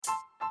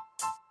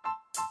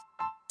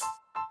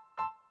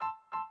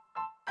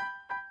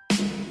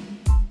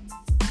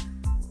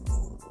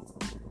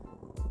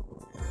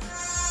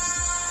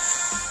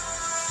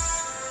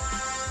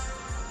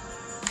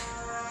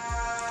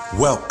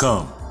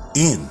Welcome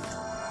in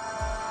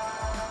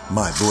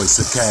My Voice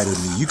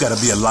Academy. You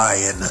gotta be a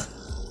lion.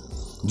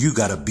 You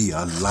gotta be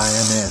a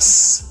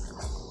lioness.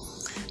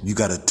 You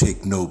gotta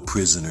take no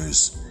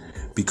prisoners.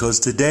 Because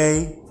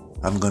today,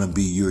 I'm gonna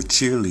be your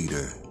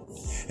cheerleader.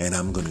 And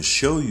I'm gonna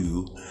show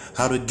you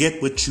how to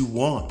get what you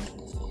want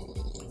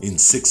in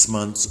 6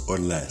 months or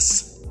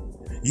less.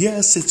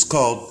 Yes, it's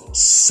called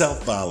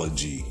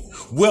Selfology.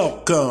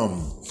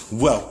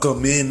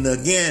 Welcome in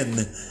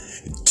again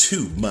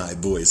to My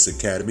Voice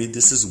Academy.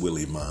 This is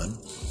Williemon,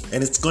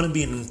 and it's going to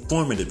be an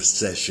informative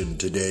session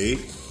today.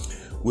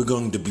 We're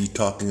going to be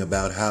talking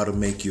about how to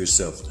make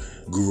yourself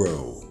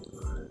grow.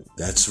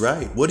 That's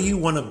right. What do you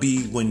want to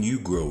be when you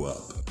grow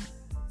up?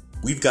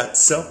 We've got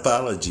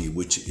Selfology,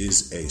 which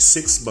is a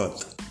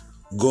 6-month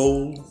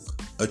goal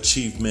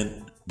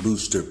achievement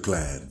booster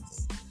plan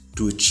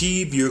to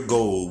achieve your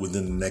goal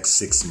within the next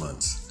 6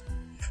 months.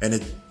 And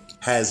it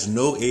has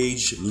no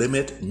age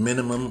limit,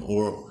 minimum,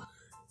 or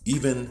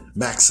even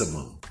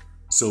maximum.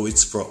 So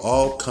it's for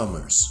all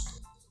comers.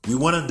 We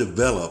want to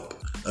develop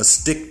a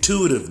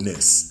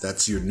stick-to-itiveness.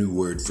 That's your new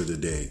word for the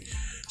day.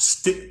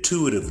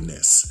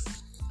 Stick-to-itiveness.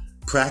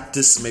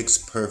 Practice makes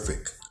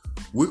perfect.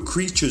 We're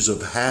creatures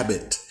of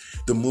habit.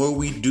 The more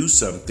we do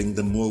something,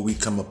 the more we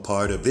become a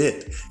part of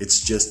it.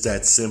 It's just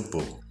that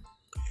simple.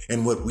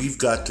 And what we've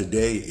got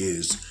today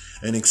is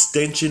an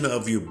extension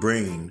of your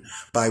brain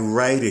by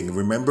writing.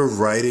 Remember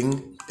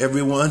writing,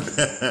 everyone?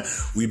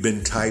 We've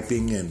been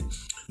typing and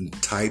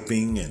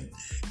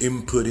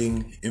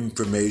inputting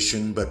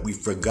information, but we've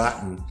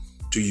forgotten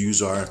to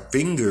use our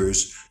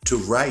fingers to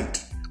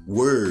write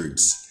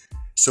words.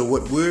 So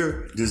what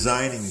we're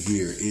designing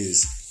here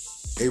is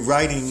a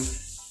writing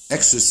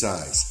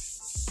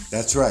exercise.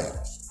 That's right.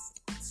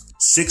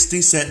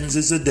 60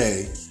 sentences a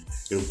day.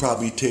 It'll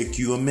probably take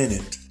you a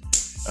minute.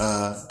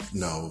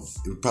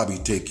 It'll probably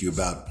take you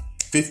about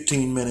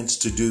 15 minutes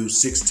to do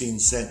 60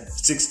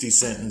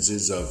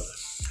 sentences of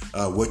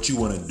what you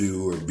want to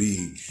do or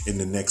be in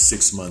the next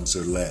 6 months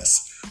or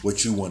less,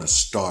 what you want to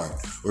start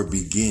or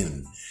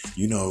begin.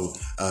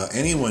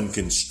 Anyone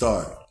can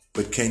start,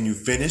 but can you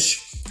finish?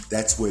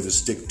 That's where the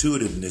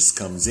stick-to-itiveness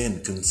comes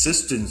in.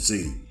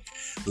 Consistency.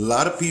 A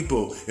lot of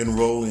people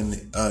enroll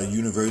in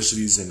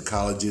universities and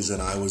colleges,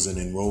 and I was an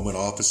enrollment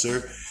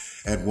officer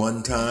at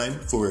one time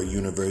for a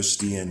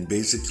university, and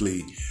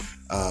basically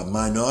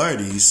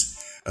minorities,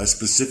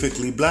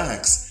 specifically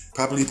blacks,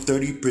 probably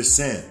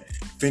 30%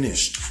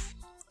 finished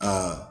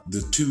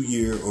the 2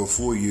 year or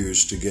 4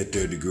 years to get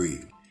their degree.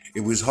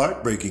 It was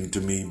heartbreaking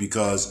to me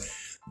because,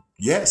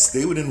 yes,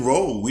 they would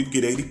enroll. We'd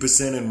get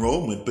 80%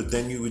 enrollment, but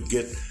then you would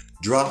get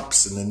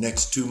drops in the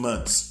next 2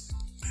 months.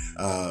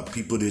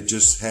 People that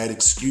just had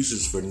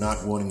excuses for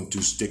not wanting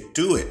to stick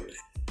to it.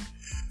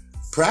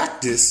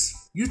 Practice.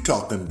 You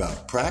talking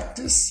about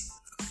practice?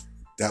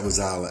 That was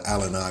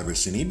Allen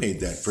Iverson. He made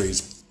that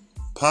phrase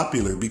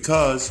popular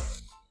because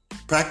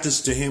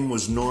practice to him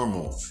was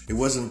normal. It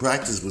wasn't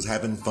practice, it was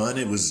having fun.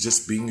 It was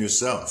just being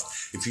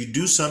yourself. If you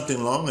do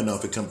something long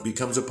enough, it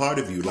becomes a part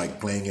of you, like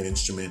playing an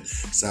instrument,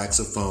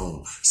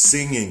 saxophone,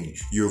 singing,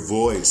 your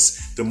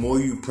voice. The more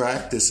you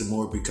practice, the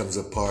more it becomes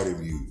a part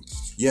of you.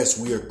 Yes,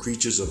 we are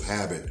creatures of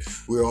habit.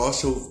 We're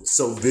also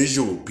so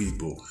visual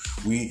people.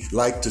 We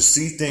like to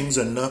see things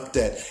enough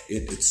that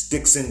it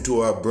sticks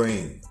into our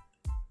brain.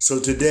 So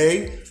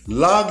today,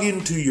 log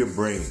into your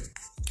brain.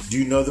 Do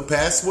you know the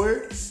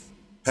password?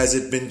 Has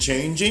it been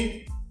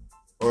changing?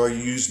 Or are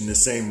you using the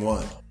same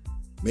one?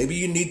 Maybe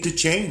you need to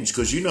change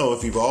because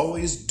if you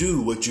always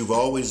do what you've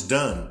always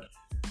done,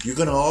 you're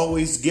going to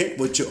always get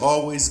what you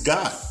always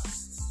got.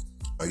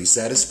 Are you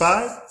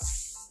satisfied?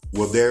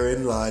 Well,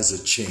 therein lies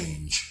a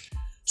change.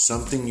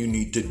 Something you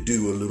need to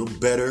do a little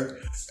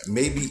better,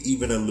 maybe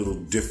even a little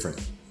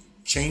different.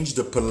 Change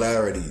the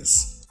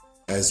polarities,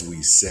 as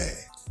we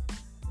say.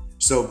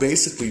 So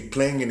basically,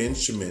 playing an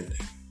instrument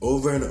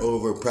over and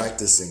over,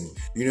 practicing.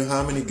 You know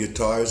how many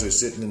guitars are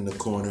sitting in the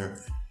corner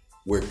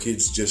where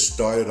kids just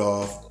started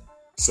off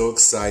so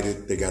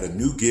excited, they got a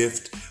new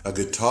gift, a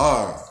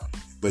guitar.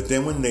 But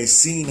then when they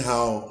seen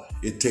how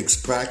it takes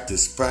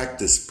practice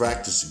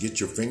to get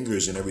your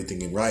fingers and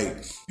everything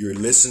right, you're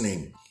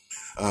listening.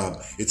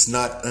 It's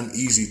not an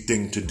easy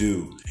thing to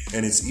do,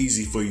 and it's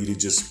easy for you to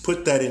just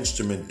put that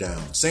instrument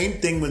down. Same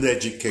thing with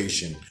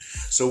education.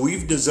 So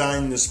we've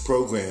designed this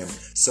program,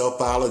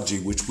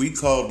 Selfology, which we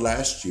called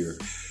last year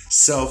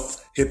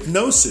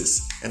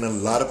self-hypnosis. And a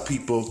lot of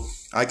people,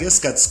 I guess,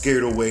 got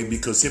scared away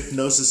because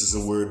hypnosis is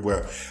a word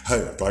where, hey,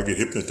 if I get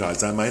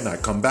hypnotized, I might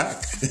not come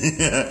back.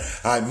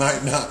 I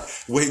might not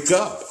wake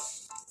up.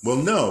 Well,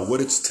 no,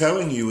 what it's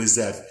telling you is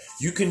that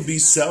you can be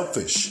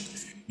selfish.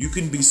 You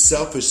can be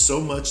selfish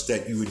so much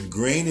that you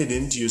ingrain it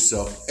into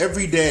yourself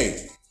every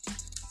day.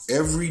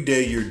 Every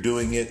day you're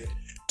doing it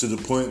to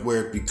the point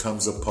where it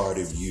becomes a part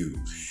of you.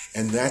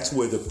 And that's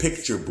where the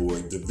picture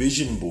board, the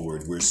vision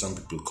board, where some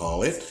people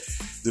call it,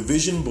 the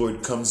vision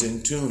board comes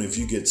in tune. If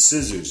you get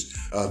scissors,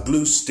 a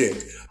glue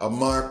stick, a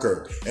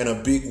marker, and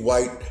a big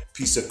white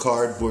piece of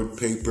cardboard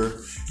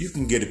paper, you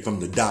can get it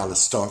from the dollar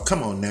store.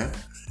 Come on now.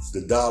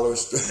 the dollar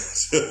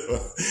store.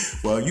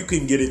 Well, you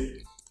can get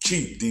it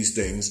cheap, these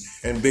things.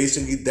 And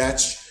basically,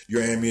 that's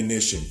your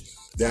ammunition.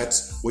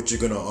 That's what you're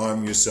going to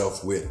arm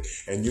yourself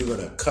with. And you're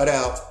going to cut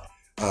out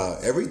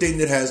everything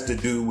that has to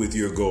do with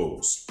your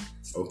goals.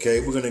 Okay,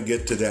 we're going to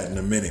get to that in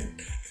a minute.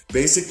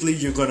 Basically,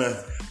 you're going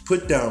to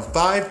put down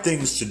 5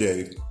 things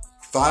today,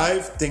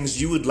 5 things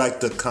you would like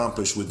to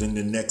accomplish within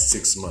the next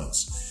 6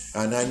 months.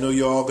 And I know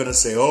you're all going to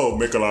say, oh,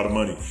 make a lot of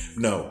money.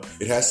 No,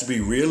 it has to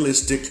be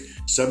realistic,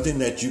 something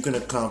that you can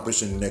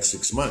accomplish in the next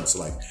 6 months,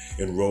 like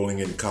enrolling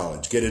in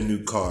college, get a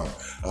new car,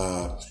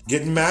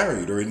 getting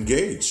married or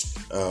engaged.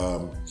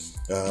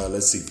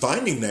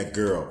 Finding that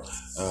girl.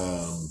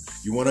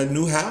 You want a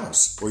new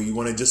house, or you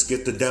want to just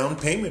get the down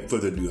payment for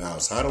the new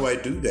house. How do I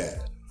do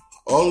that?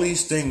 All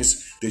these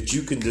things that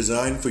you can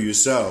design for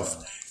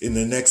yourself in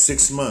the next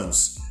 6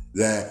 months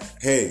that,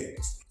 hey,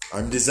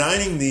 I'm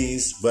designing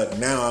these, but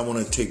now I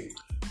want to take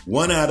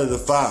 1 out of the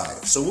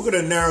 5. So we're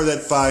going to narrow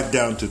that 5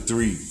 down to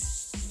 3.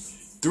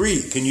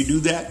 3, can you do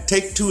that?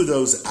 Take 2 of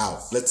those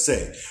out. Let's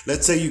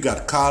say you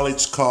got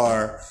college,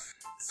 car,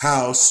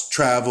 house,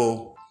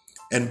 travel,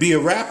 and be a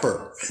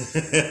rapper.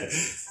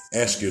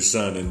 Ask your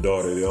son and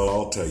daughter, they'll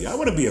all tell you, I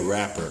want to be a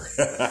rapper.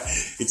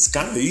 It's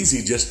kind of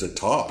easy just to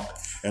talk.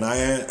 And I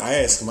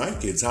ask my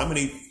kids, how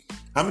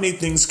many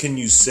things can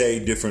you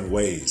say different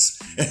ways?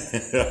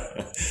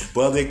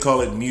 Well, they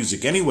call it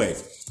music. Anyway,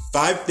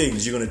 5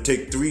 things. You're going to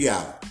take 3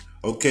 out.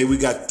 Okay, we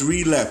got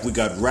 3 left. We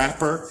got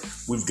rapper,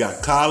 we've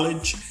got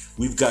college,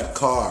 we've got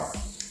car.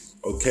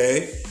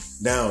 Okay,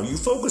 now you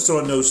focus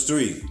on those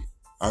 3.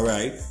 All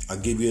right, I'll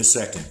give you a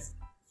second.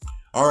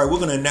 All right, we're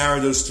going to narrow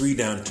those 3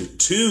 down to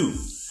 2.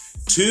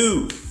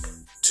 2.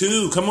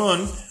 Come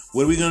on.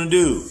 What are we going to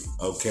do?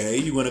 Okay,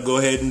 you want to go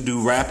ahead and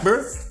do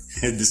rapper?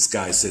 This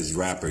guy says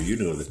rapper, you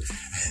know that.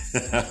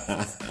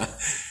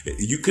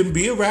 You can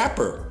be a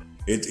rapper.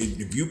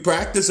 If you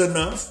practice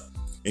enough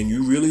and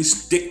you really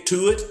stick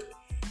to it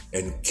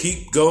and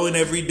keep going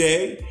every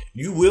day,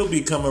 you will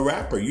become a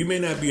rapper. You may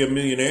not be a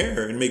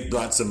millionaire and make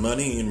lots of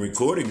money in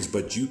recordings,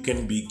 but you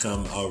can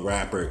become a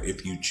rapper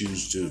if you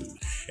choose to.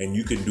 And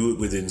you can do it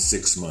within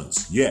 6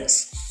 months.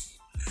 Yes.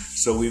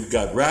 So we've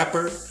got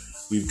rapper,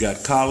 we've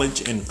got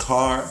college and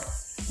car.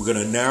 We're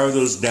going to narrow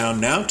those down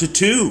now to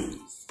 2.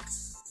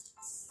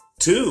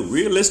 2.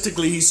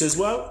 Realistically, he says,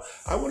 well,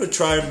 I want to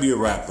try and be a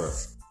rapper.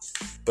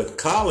 But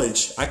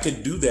college, I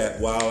could do that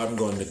while I'm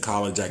going to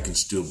college. I can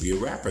still be a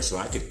rapper. So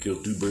I could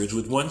kill 2 birds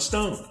with 1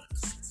 stone.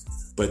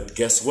 But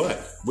guess what?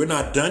 We're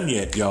not done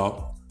yet,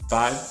 y'all.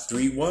 5,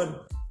 3, 1.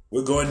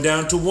 We're going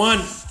down to 1.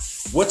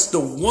 What's the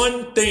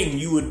one thing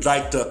you would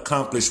like to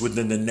accomplish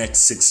within the next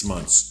 6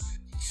 months?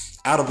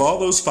 Out of all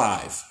those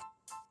 5.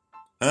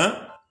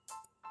 Huh?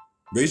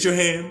 Raise your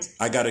hand.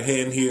 I got a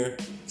hand here.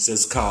 It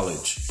says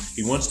college.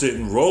 He wants to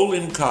enroll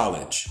in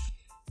college.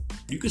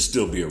 You could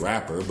still be a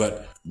rapper,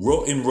 but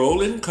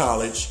enroll in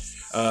college,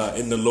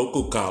 in the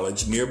local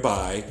college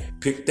nearby.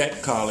 Pick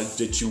that college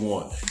that you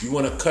want. You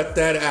want to cut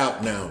that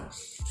out now.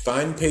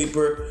 Find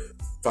paper,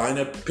 find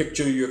a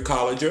picture of your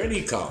college or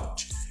any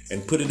college,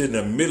 and put it in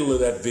the middle of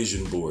that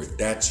vision board.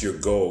 That's your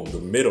goal, the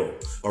middle.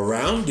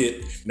 Around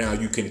it, now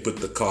you can put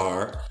the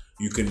car,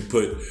 you can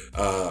put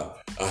a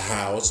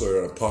house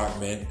or an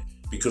apartment,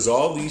 because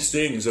all these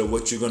things are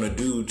what you're going to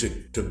do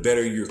to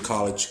better your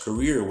college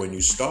career when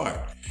you start.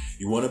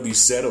 You want to be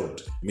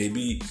settled.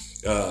 Maybe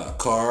a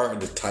car,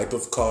 the type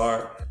of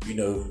car. You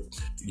know,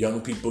 young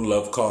people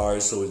love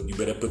cars, so you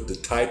better put the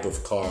type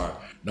of car,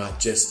 not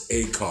just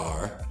a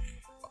car.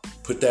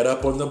 Put that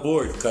up on the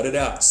board. Cut it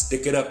out.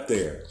 Stick it up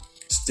there.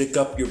 Stick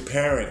up your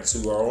parents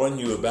who are on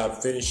you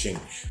about finishing,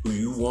 who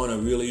you want to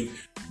really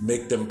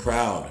make them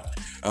proud.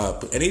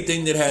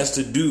 Anything that has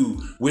to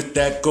do with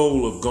that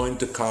goal of going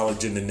to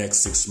college in the next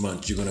 6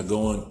 months, you're going to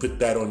go and put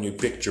that on your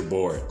picture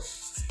board.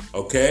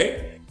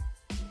 Okay?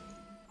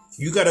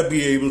 You got to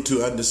be able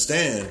to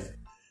understand.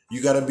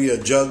 You got to be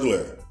a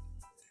juggler.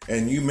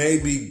 And you may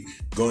be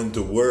going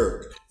to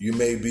work. You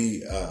may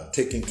be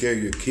taking care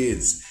of your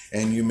kids.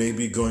 And you may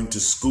be going to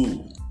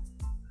school.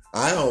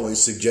 I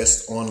always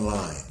suggest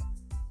online.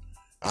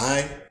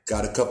 I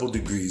got a couple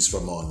degrees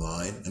from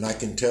online, and I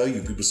can tell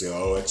you, people say,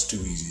 oh, that's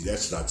too easy.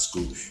 That's not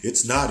school.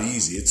 It's not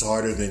easy. It's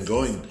harder than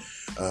going,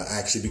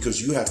 actually,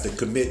 because you have to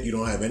commit. You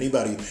don't have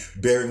anybody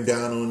bearing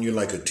down on you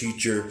like a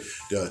teacher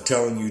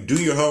telling you, do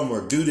your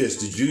homework, do this,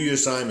 do your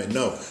assignment.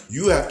 No,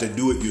 you have to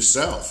do it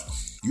yourself.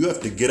 You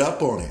have to get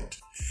up on it.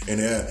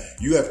 And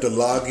you have to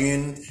log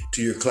in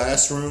to your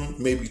classroom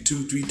maybe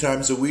 2-3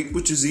 times a week,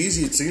 which is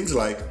easy, it seems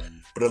like,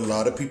 but a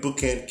lot of people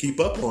can't keep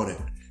up on it.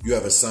 You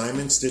have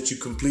assignments that you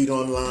complete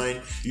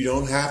online. You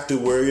don't have to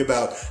worry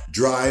about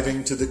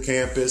driving to the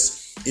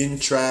campus, in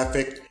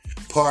traffic,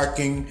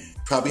 parking.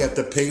 Probably have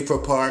to pay for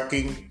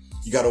parking.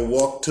 You got to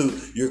walk to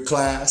your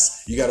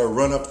class. You got to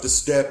run up the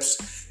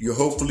steps.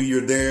 Hopefully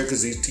you're there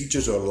because these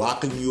teachers are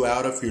locking you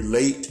out if you're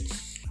late.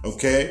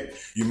 Okay?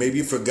 You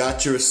maybe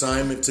forgot your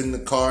assignments in the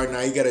car.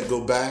 Now you got to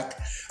go back.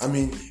 I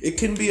mean, it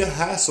can be a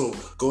hassle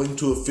going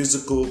to a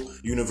physical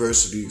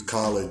university,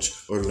 college,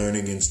 or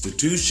learning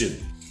institution.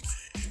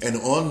 And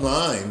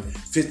online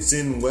fits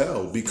in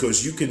well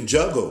because you can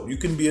juggle. You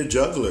can be a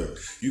juggler.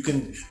 You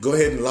can go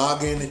ahead and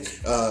log in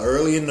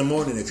early in the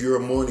morning if you're a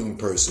morning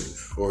person,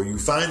 or you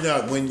find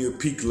out when your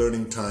peak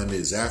learning time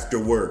is after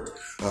work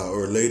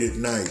or late at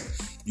night.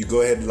 You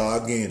go ahead and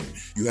log in.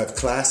 You have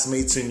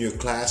classmates in your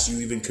class you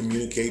even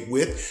communicate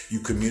with. You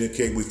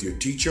communicate with your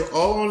teacher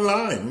all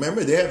online.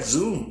 Remember, they have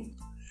Zoom.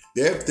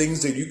 They have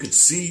things that you could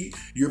see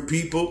your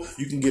people.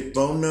 You can get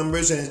phone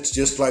numbers, and it's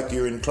just like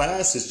you're in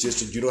class. It's just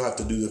that you don't have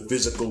to do the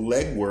physical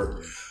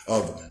legwork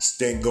of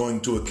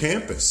going to a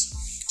campus.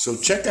 So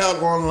check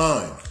out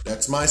online.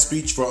 That's my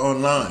speech for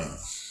online.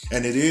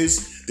 And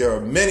there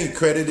are many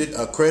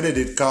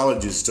accredited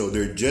colleges, so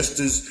they're just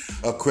as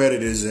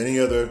accredited as any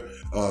other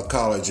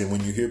college. And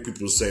when you hear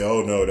people say,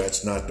 oh, no,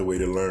 that's not the way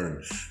to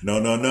learn.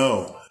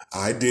 No.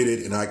 I did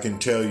it, and I can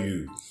tell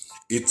you,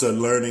 it's a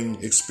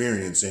learning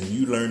experience, and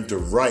you learn to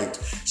write.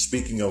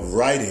 Speaking of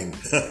writing,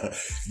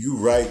 you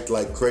write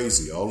like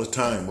crazy all the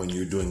time when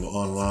you're doing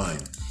online.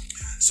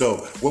 So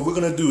what we're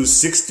going to do is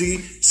 60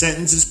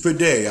 sentences per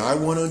day. I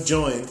want to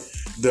join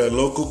the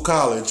local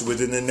college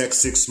within the next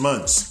 6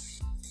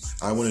 months.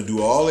 I want to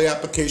do all the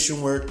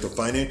application work, the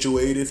financial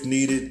aid if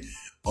needed,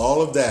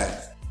 all of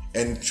that,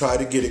 and try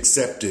to get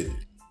accepted.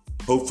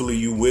 Hopefully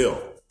you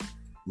will.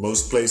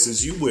 Most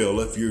places you will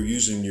if you're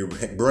using your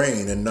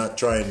brain and not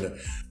trying to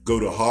go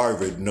to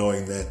Harvard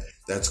knowing that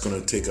that's going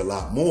to take a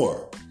lot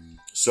more.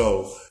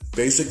 So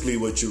basically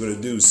what you're going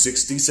to do,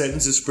 60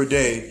 sentences per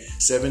day,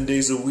 7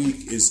 days a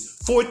week is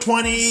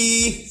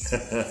 420.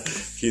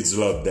 Kids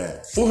love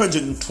that.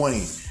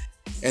 420.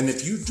 And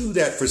if you do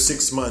that for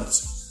 6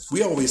 months,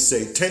 we always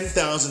say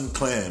 10,000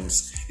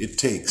 clams it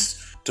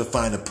takes to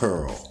find a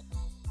pearl.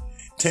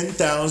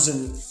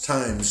 10,000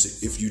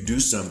 times if you do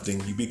something,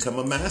 you become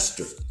a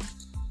master.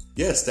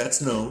 Yes,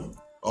 that's known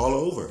all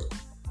over.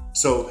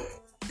 So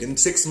in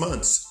 6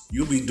 months,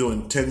 you'll be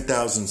doing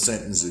 10,000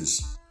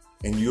 sentences,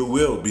 and you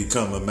will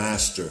become a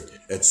master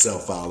at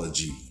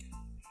selfology.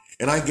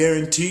 And I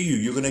guarantee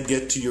you're going to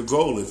get to your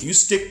goal. If you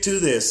stick to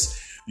this,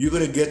 you're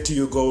going to get to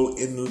your goal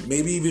in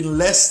maybe even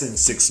less than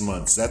 6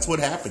 months. That's what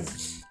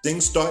happens.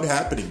 Things start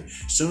happening.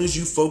 As soon as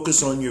you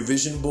focus on your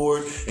vision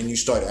board and you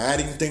start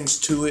adding things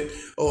to it,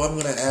 oh, I'm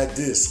going to add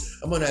this.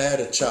 I'm going to add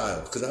a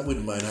child because I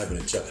wouldn't mind having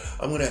a child.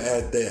 I'm going to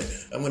add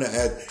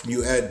that.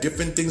 You add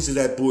different things to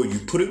that board. You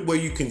put it where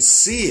you can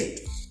see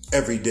it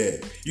every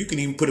day. You can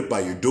even put it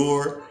by your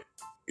door,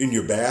 in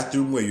your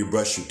bathroom where you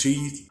brush your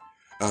teeth.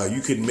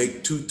 You can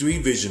make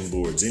 2-3 vision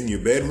boards in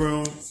your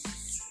bedroom,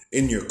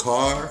 in your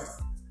car.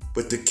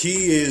 But the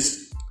key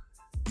is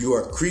you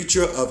are a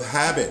creature of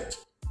habit.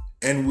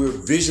 And we're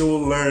visual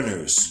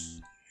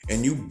learners.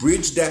 And you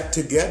bridge that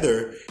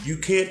together, you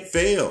can't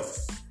fail.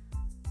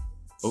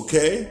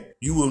 Okay?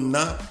 You will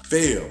not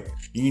fail.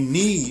 You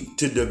need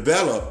to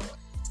develop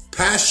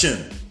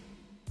passion.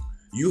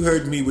 You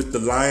heard me with the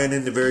lion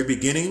in the very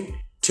beginning.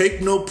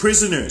 Take no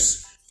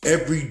prisoners.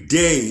 Every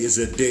day is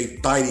a day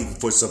fighting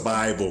for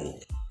survival.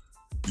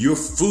 Your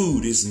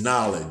food is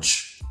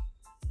knowledge.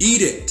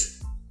 Eat it.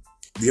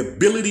 The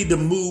ability to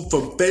move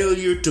from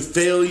failure to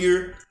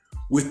failure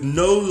with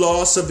no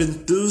loss of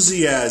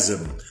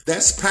enthusiasm.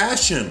 That's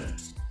passion.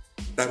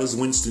 That was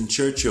Winston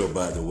Churchill,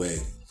 by the way.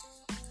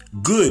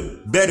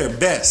 Good, better,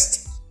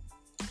 best.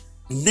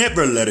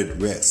 Never let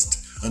it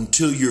rest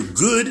until your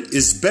good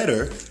is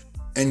better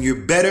and your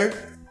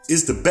better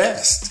is the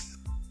best.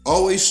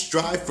 Always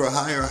strive for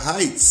higher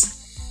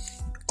heights.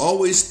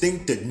 Always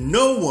think that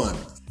no one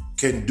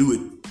can do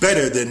it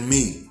better than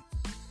me.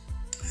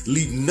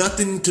 Leave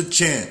nothing to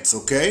chance,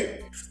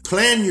 okay?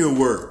 Plan your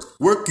work.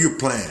 Work your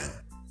plan.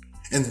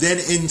 And then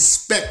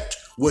inspect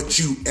what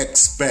you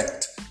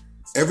expect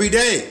every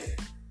day,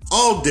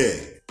 all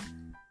day.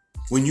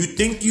 When you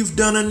think you've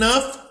done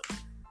enough,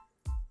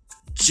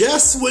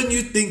 just when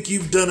you think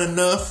you've done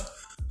enough,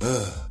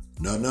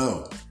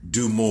 no,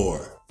 do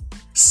more.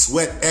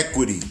 Sweat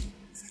equity.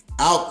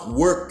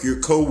 Outwork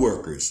your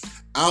coworkers.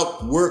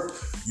 Outwork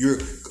your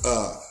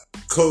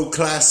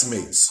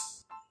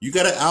co-classmates. You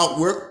got to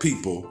outwork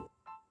people.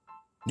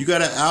 You got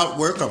to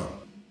outwork them.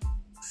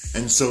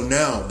 And so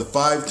now, the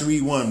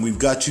 531, we've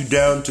got you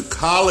down to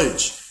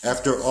college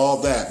after all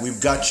that.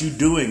 We've got you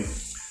doing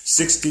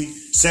 60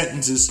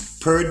 sentences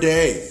per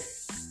day.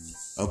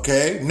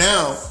 Okay?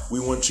 Now,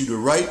 we want you to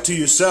write to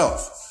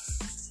yourself.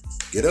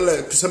 Get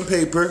some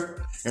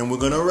paper, and we're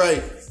going to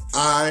write,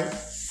 I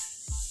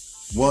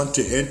want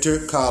to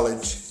enter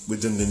college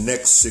within the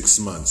next 6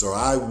 months. Or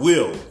I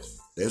will,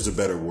 there's a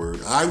better word,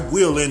 I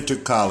will enter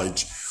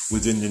college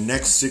within the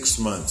next 6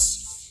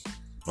 months.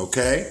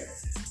 Okay?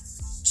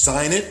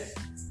 Sign it,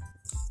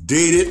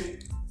 date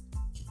it,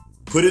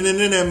 put it in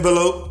an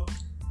envelope,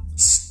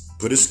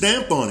 put a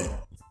stamp on it.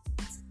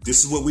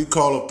 This is what we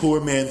call a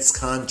poor man's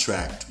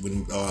contract.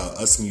 When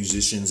us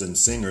musicians and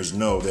singers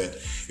know that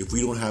if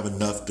we don't have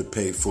enough to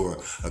pay for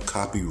a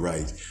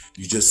copyright,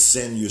 you just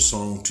send your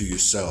song to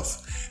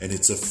yourself. And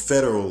it's a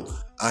federal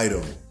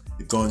item.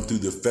 It's going through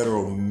the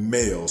federal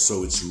mail,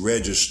 so it's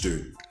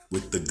registered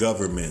with the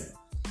government.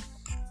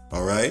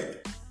 All right?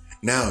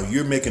 Now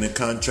you're making a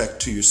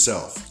contract to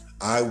yourself.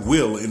 I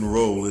will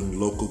enroll in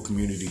local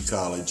community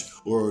college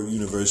or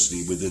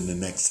university within the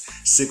next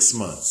 6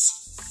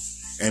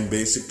 months. And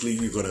basically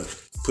you're going to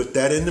put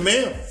that in the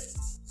mail.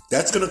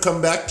 That's going to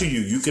come back to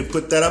you. You can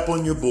put that up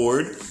on your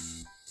board,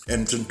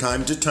 and from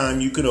time to time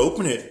you can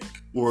open it,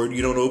 or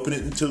you don't open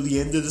it until the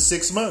end of the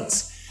 6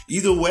 months.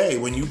 Either way,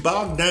 when you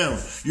bog down,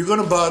 you're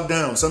going to bog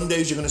down. Some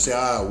days you're going to say,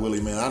 Willie,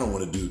 man, I don't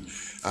want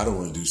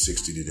to do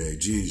 60 today.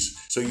 Geez.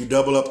 So you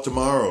double up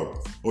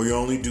tomorrow, or you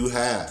only do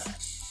half.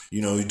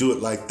 You do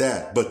it like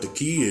that. But the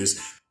key is,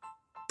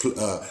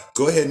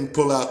 go ahead and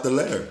pull out the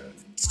letter.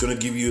 It's going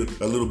to give you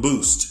a little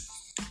boost.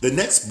 The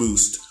next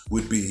boost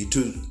would be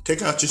to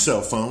take out your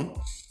cell phone,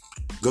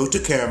 go to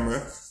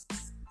camera,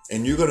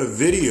 and you're going to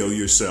video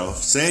yourself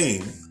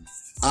saying,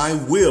 I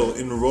will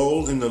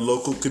enroll in the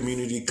local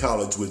community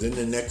college within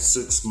the next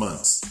 6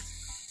 months.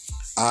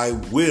 I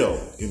will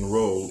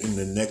enroll in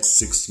the next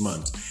 6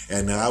 months,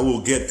 and I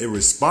will get a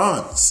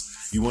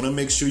response. You want to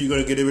make sure you're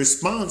going to get a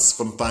response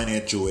from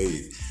financial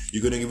aid.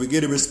 You're going to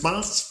get a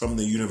response from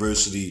the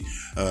university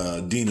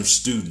dean of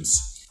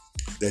students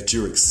that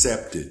you're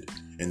accepted,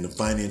 and the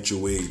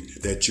financial aid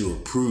that you're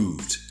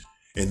approved.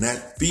 And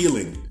that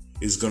feeling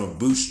is going to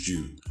boost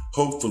you,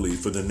 hopefully,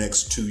 for the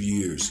next 2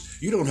 years.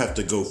 You don't have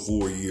to go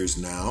 4 years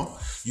now.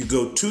 You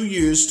go 2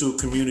 years to a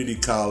community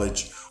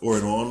college or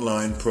an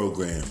online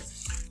program.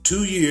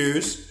 2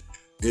 years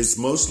is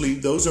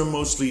those are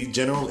mostly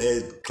general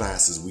ed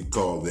classes, we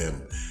call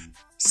them.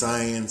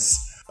 Science,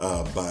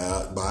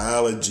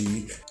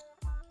 biology,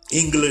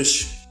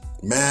 English,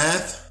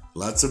 math,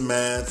 lots of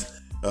math,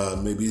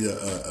 maybe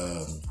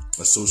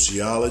a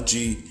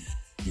sociology.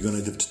 You're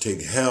going to have to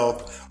take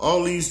health.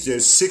 All these,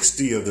 there's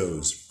 60 of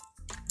those.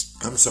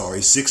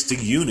 60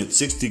 units,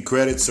 60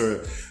 credits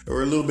or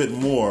a little bit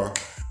more.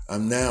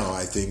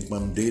 I think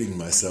I'm dating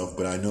myself,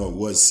 but I know it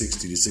was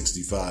 60 to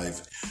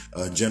 65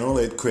 general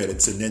ed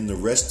credits. And then the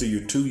rest of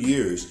your 2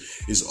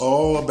 years is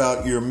all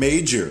about your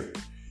major.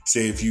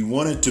 Say if you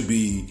wanted to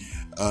be,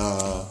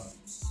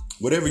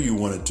 whatever you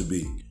wanted to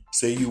be.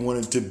 Say you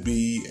wanted to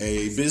be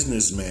a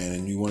businessman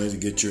and you wanted to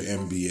get your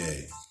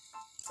MBA.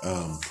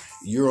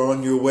 You're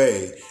on your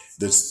way.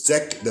 The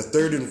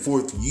third and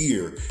fourth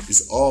year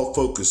is all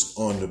focused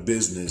on the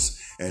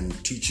business and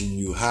teaching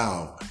you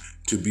how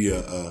to be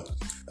an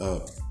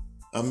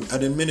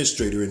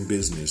administrator in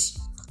business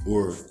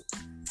or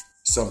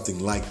something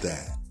like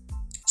that.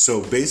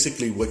 So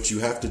basically what you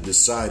have to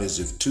decide is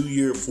if 2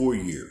 year, 4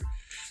 year.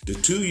 The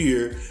 2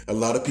 year, a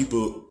lot of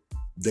people,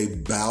 they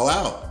bow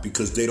out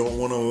because they don't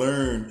want to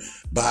learn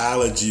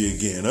biology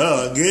again.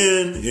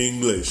 Again,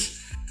 English.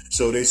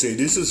 So they say,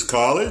 this is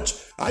college?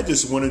 I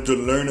just wanted to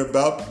learn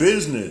about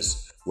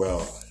business.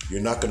 Well, you're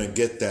not going to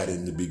get that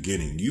in the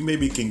beginning. You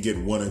maybe can get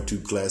 1 or 2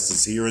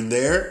 classes here and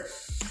there,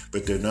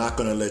 but they're not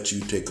going to let you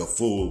take a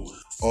full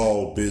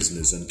all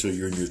business until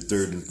you're in your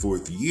 3rd and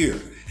 4th year.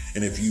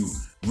 And if you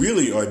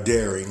really are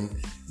daring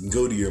and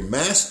go to your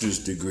master's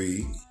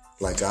degree,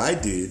 like I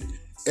did,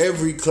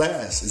 every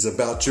class is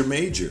about your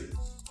major.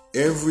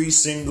 Every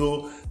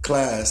single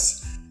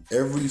class,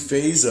 every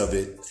phase of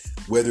it,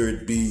 whether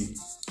it be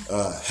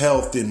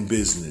health in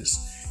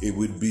business, it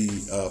would be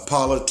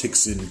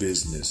politics in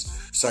business,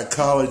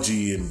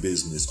 psychology in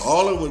business.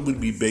 All of it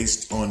would be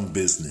based on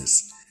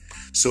business.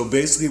 So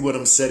basically what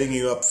I'm setting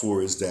you up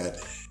for is that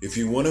if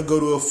you want to go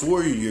to a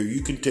 4 year,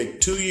 you can take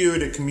 2 year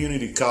at a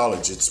community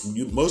college. It's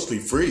mostly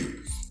free.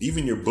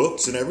 Even your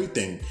books and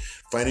everything,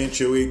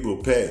 financial aid will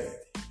pay.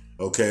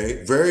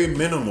 Okay, very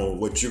minimal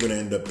what you're going to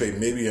end up paying.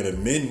 Maybe an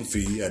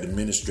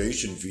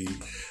administration fee,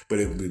 but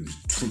it would be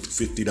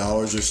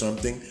 $50 or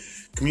something.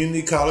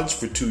 Community college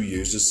for 2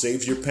 years. It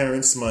saves your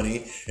parents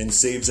money and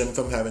saves them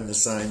from having to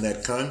sign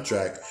that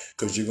contract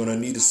because you're going to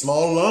need a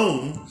small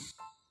loan,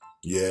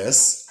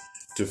 yes,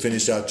 to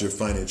finish out your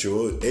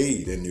financial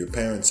aid, and your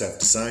parents have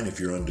to sign if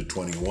you're under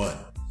 21.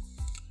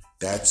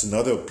 That's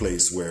another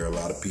place where a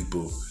lot of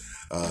people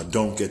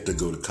don't get to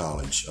go to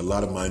college. A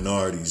lot of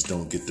minorities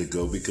don't get to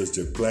go because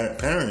their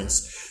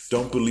parents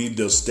don't believe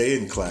they'll stay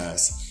in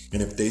class.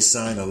 And if they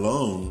sign a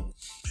loan,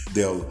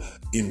 they'll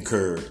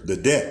incur the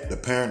debt. The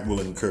parent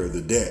will incur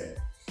the debt.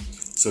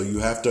 So you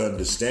have to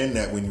understand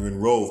that when you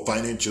enroll,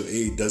 financial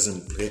aid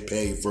doesn't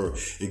pay for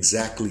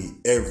exactly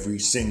every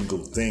single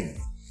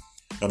thing.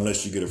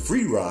 Unless you get a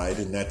free ride,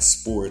 and that's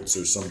sports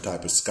or some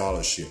type of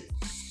scholarship.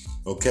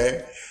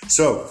 Okay?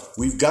 So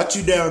we've got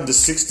you down to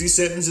 60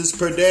 sentences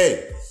per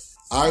day.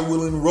 I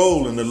will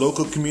enroll in the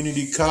local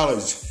community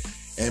college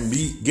and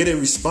get a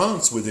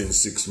response within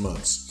 6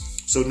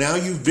 months. So now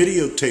you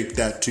videotape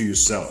that to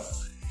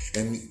yourself.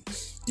 And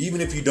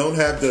even if you don't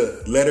have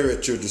the letter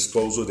at your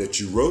disposal that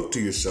you wrote to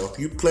yourself,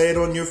 you play it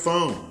on your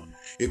phone.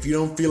 If you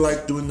don't feel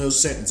like doing those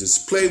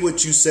sentences, play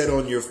what you said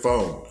on your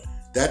phone.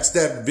 That's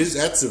a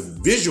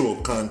visual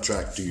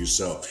contract to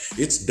yourself.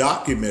 It's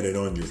documented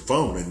on your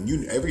phone,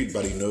 and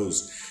everybody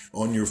knows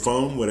on your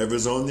phone,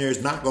 whatever's on there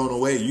is not going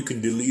away. You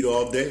can delete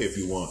all day if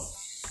you want.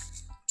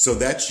 So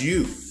that's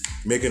you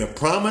making a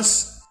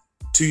promise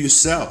to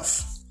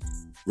yourself,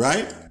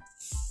 right?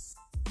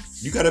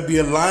 You got to be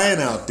a lion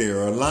out there,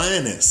 or a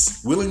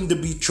lioness, willing to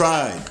be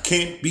tried,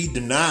 can't be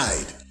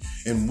denied,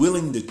 and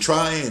willing to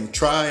try and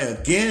try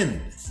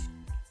again.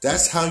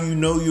 That's how you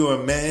know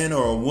you're a man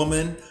or a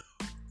woman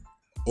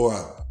or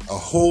a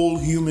whole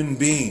human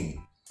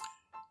being.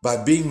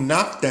 By being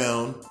knocked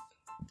down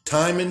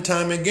time and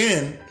time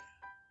again,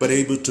 but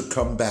able to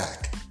come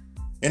back.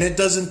 And it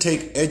doesn't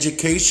take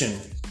education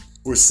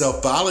or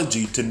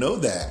selfology to know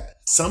that.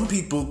 Some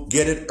people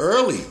get it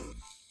early.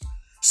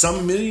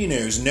 Some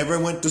millionaires never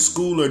went to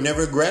school or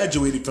never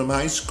graduated from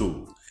high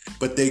school,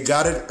 but they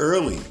got it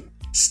early.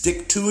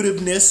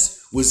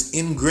 Stick-to-itiveness was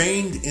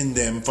ingrained in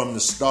them from the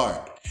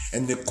start.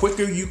 And the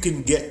quicker you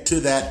can get to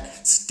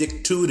that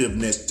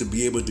stick-to-itiveness to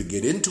be able to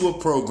get into a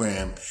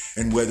program,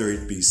 and whether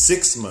it be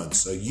 6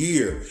 months, a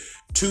year,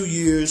 2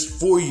 years,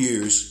 4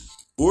 years,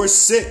 or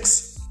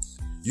 6,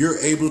 you're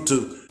able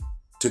to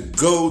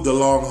go the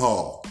long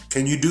haul.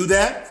 Can you do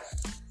that?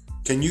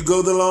 Can you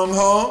go the long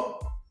haul?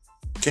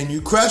 Can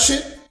you crush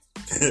it?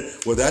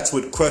 Well, that's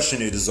what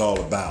crushing it is all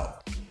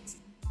about.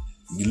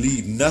 You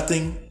leave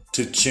nothing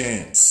to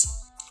chance.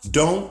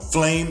 Don't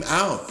flame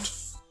out.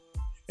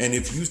 And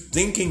if you're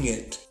thinking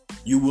it,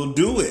 you will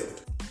do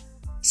it.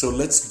 So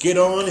let's get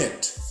on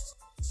it.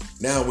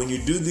 Now, when you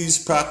do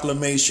these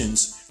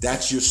proclamations,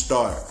 that's your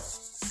start.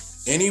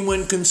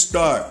 Anyone can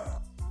start,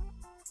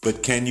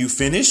 but can you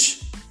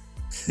finish?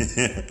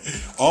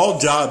 All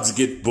jobs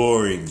get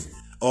boring.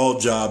 All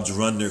jobs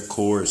run their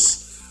course.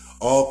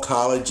 All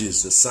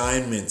colleges,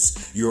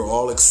 assignments, you're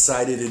all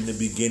excited in the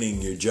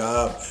beginning. Your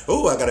job,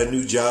 oh, I got a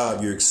new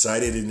job. You're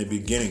excited in the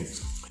beginning.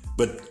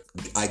 But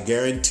I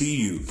guarantee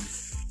you,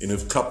 in a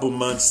couple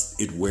months,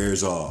 it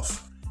wears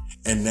off.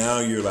 And now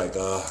you're like,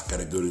 oh, I got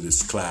to go to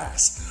this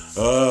class.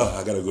 Oh,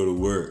 I got to go to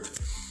work.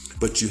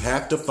 But you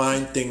have to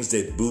find things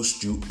that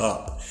boost you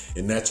up.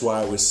 And that's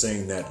why I was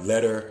saying that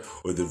letter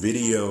or the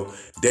video.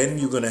 Then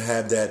you're going to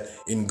have that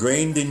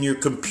ingrained in your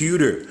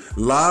computer.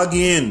 Log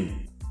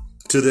in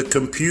to the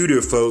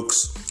computer,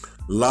 folks.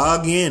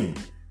 Log in.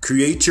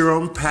 Create your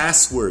own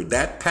password.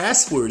 That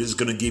password is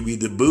going to give you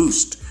the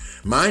boost.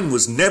 Mine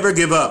was never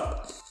give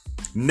up.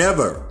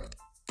 Never.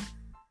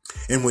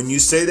 And when you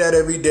say that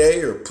every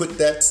day or put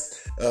that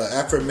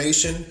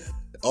affirmation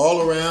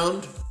all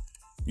around,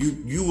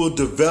 you will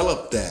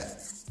develop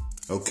that.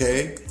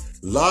 Okay?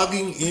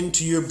 Logging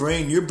into your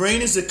brain. Your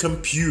brain is a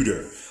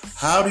computer.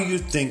 How do you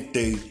think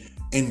they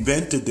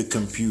invented the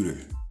computer?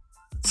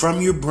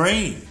 From your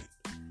brain.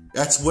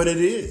 That's what it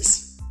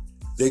is.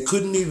 They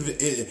couldn't even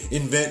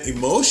invent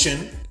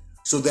emotion.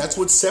 So that's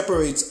what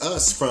separates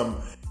us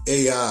from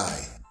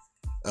AI,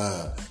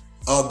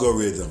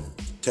 algorithm,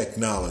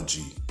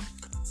 technology.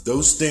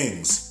 Those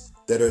things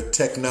that are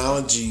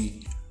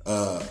technology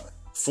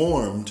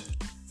formed,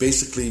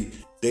 basically,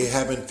 they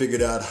haven't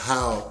figured out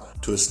how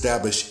to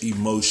establish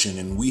emotion.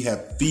 And we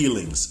have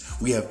feelings.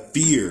 We have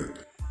fear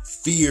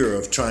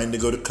of trying to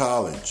go to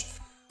college.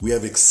 We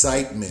have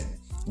excitement.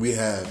 We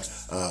have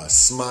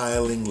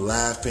smiling,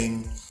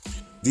 laughing.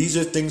 These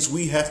are things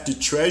we have to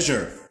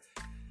treasure.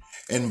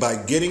 And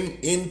by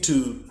getting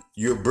into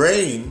your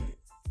brain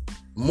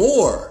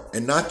more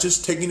and not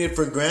just taking it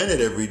for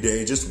granted every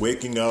day, just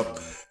waking up,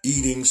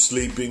 eating,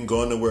 sleeping,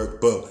 going to work,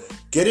 but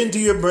get into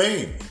your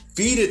brain.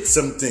 Feed it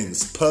some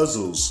things,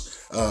 puzzles.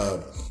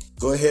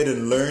 Go ahead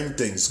and learn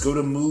things. Go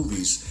to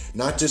movies,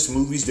 not just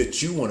movies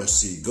that you want to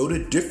see. Go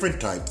to different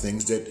type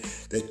things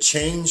that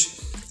change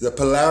the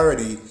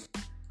polarity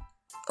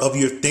of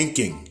your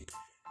thinking,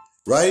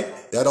 right?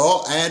 That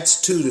all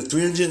adds to the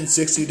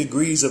 360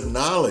 degrees of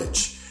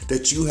knowledge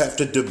that you have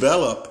to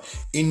develop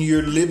in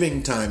your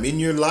living time, in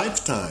your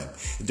lifetime.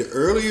 The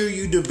earlier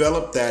you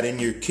develop that in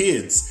your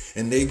kids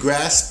and they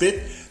grasp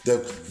it,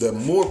 the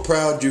more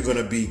proud you're going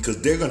to be,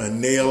 because they're going to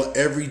nail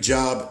every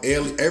job,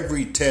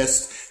 every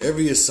test,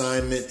 every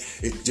assignment.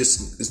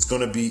 It's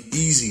going to be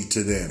easy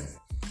to them.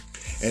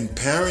 And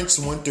parents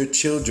want their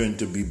children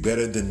to be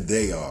better than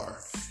they are.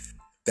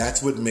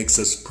 That's what makes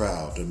us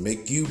proud, to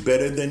make you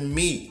better than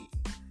me.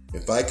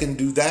 If I can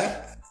do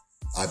that,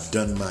 I've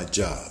done my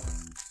job.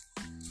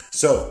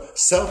 So,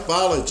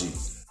 Selfology,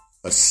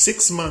 a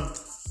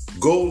 6-month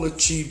goal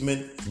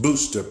achievement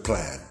booster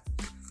plan.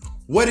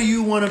 What do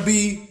you want to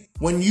be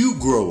when you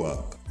grow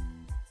up?